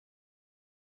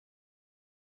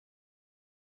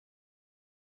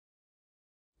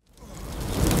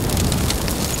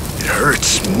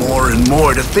just more and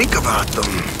more to think about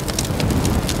them.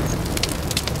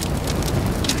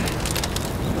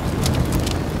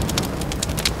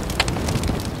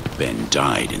 Ben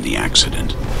died in the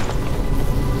accident.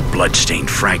 Blood-stained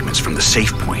fragments from the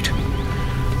safe point.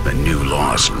 The new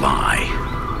laws lie.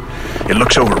 It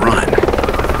looks overrun.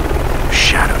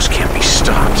 Shadows can't be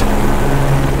stopped.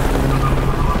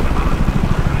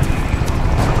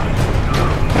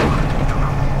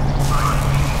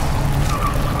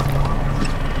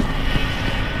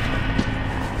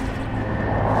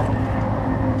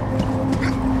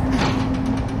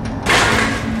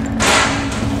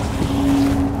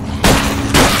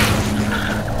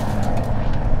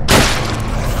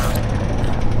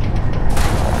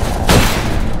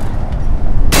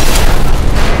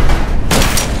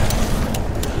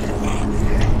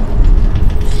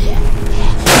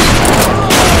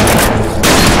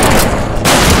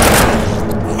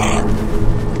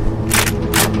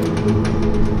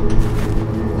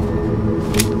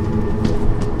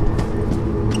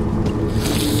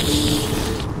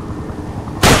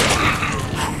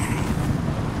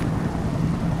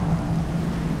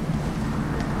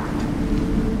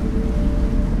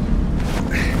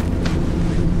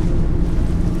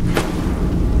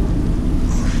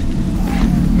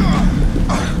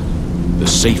 The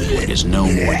safe point is no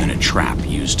more than a trap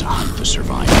used to hunt the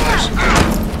survivors.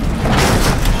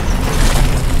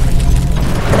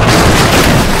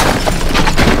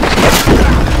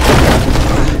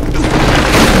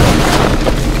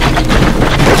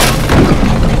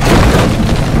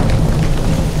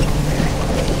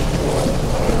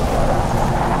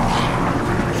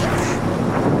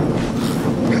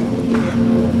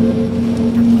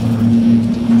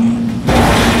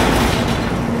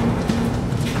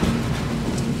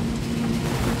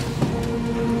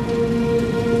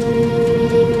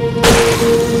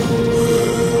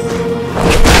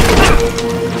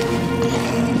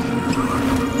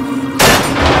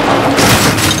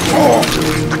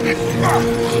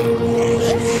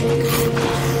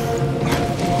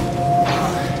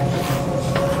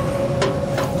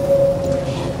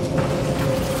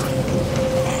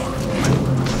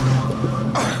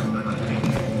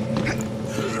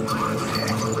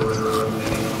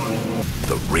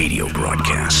 Radio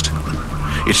broadcast.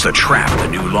 It's the trap the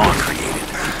new law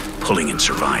created, pulling in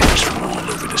survivors from all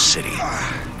over the city.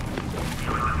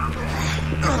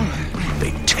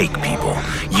 They take people,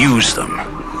 use them.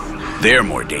 They're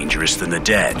more dangerous than the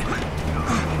dead.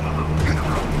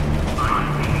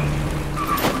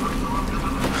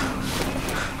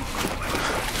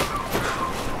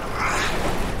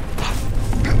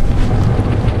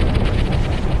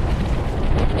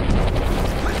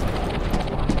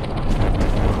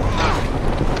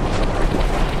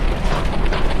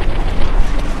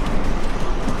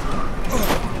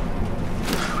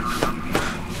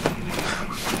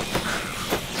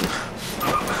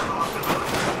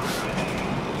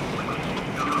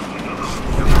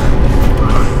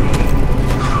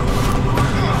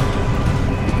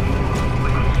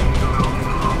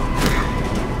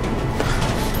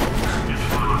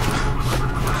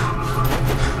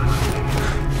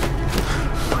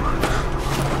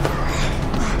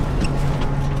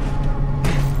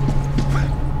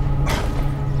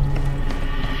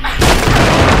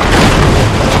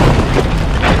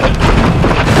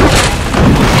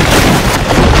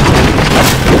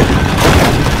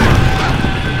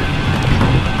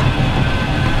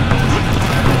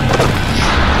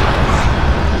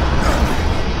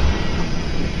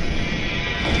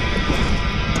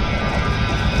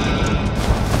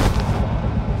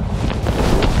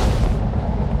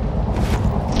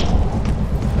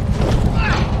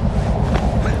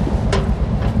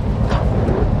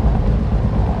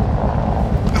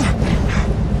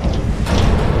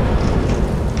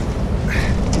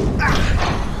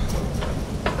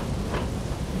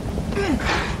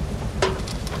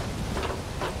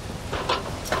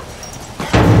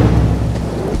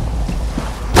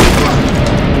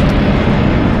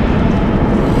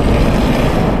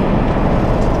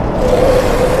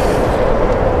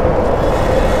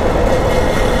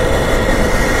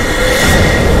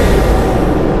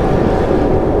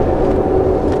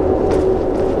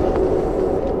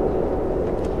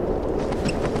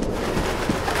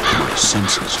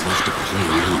 Senses love to play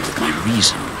around with my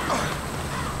reason.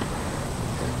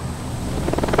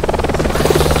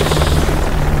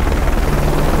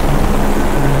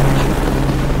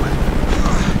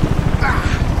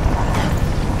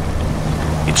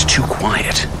 It's too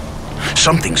quiet.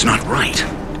 Something's not right.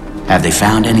 Have they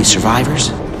found any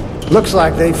survivors? Looks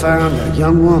like they found a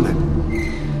young woman.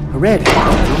 A redhead, you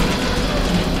know?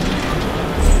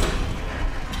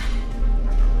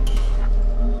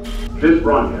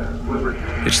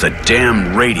 It's the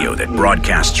damn radio that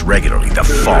broadcasts regularly the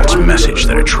false message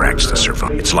that attracts the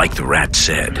survivor. It's like the rat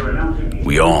said,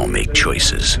 we all make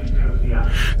choices.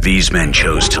 These men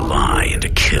chose to lie and to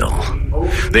kill.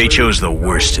 They chose the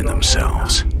worst in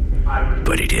themselves.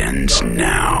 But it ends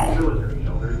now.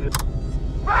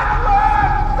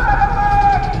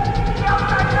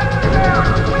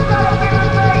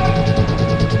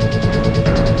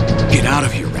 Get out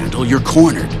of here, Randall. You're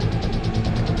cornered.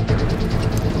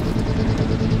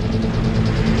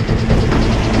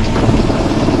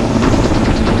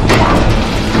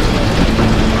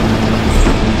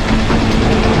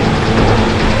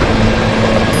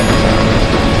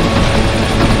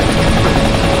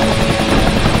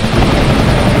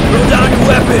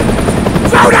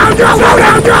 Throw down your weapon!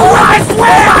 I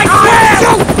swear!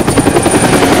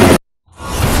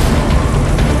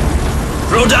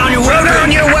 Throw down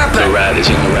your weapon! The rat is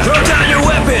in the rat. Throw down your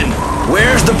weapon!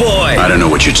 Where's the boy? I don't know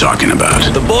what you're talking about.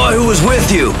 The boy who was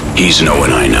with you. He's no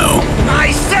one I know.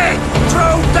 I said,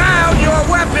 throw down your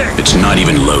weapon! It's not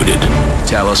even loaded.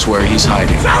 Tell us where he's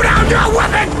hiding. Throw down your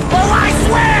weapon, or I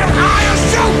swear I'll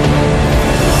shoot!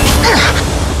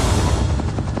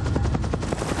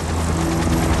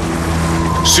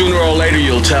 Sooner or later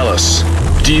you'll tell us.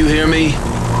 Do you hear me?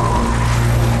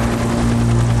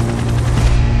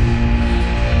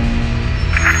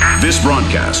 This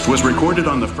broadcast was recorded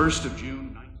on the 1st of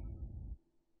June.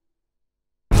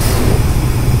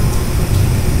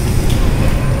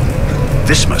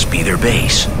 This must be their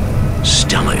base.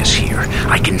 Stella is here.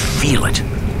 I can feel it.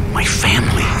 My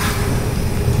family.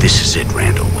 This is it,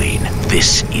 Randall Wayne.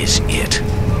 This is it.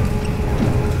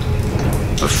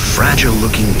 A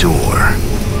fragile-looking door.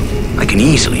 I can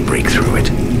easily break through it.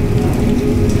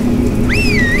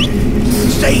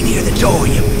 Stay near the door,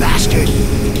 you bastard!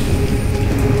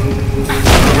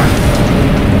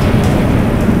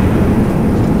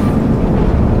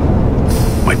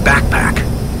 My backpack.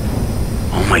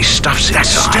 All my stuff's inside. That's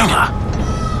Stella!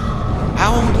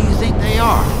 How old do you think they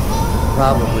are?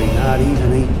 Probably not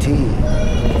even 18.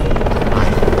 I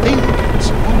think it's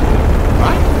older,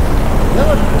 right? They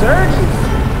look dirty,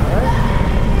 right?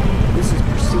 This is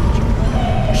procedure.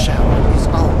 A shower is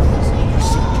always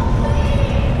procedure.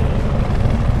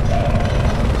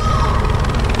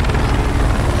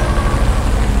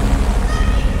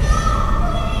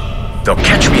 They'll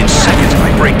catch me in seconds if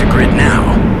I break the grid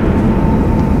now.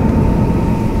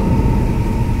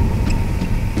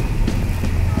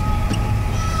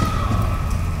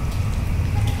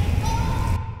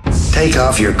 Take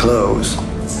off your clothes.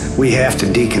 We have to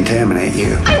decontaminate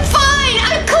you. I'm fine!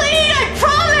 I'm clean! I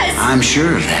promise! I'm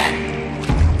sure of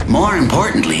that. More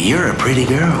importantly, you're a pretty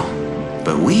girl.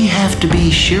 But we have to be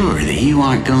sure that you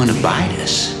aren't going to bite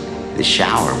us. The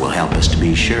shower will help us to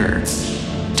be sure.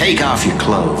 Take off your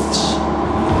clothes.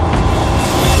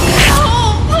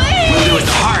 Oh, please! We'll do it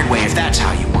the hard way if that's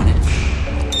how you want it.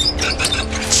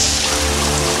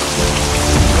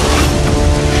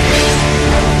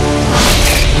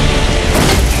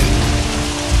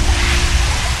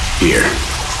 Here,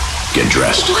 get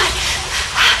dressed. What?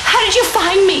 How did you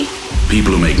find me?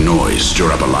 People who make noise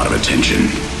stir up a lot of attention.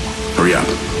 Hurry up,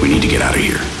 we need to get out of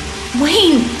here.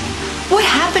 Wayne, what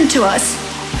happened to us?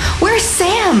 Where's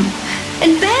Sam?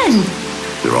 And Ben?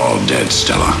 They're all dead,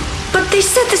 Stella. But they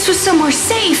said this was somewhere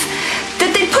safe.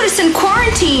 That they'd put us in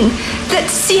quarantine. That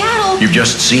Seattle... You've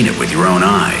just seen it with your own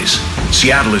eyes.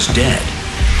 Seattle is dead.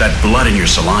 That blood in your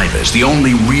saliva is the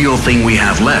only real thing we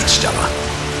have left, Stella.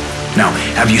 Now,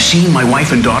 have you seen my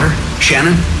wife and daughter?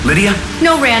 Shannon? Lydia?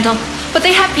 No, Randall. But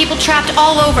they have people trapped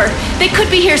all over. They could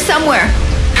be here somewhere.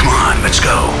 Come on, let's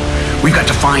go. We've got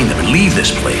to find them and leave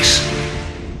this place.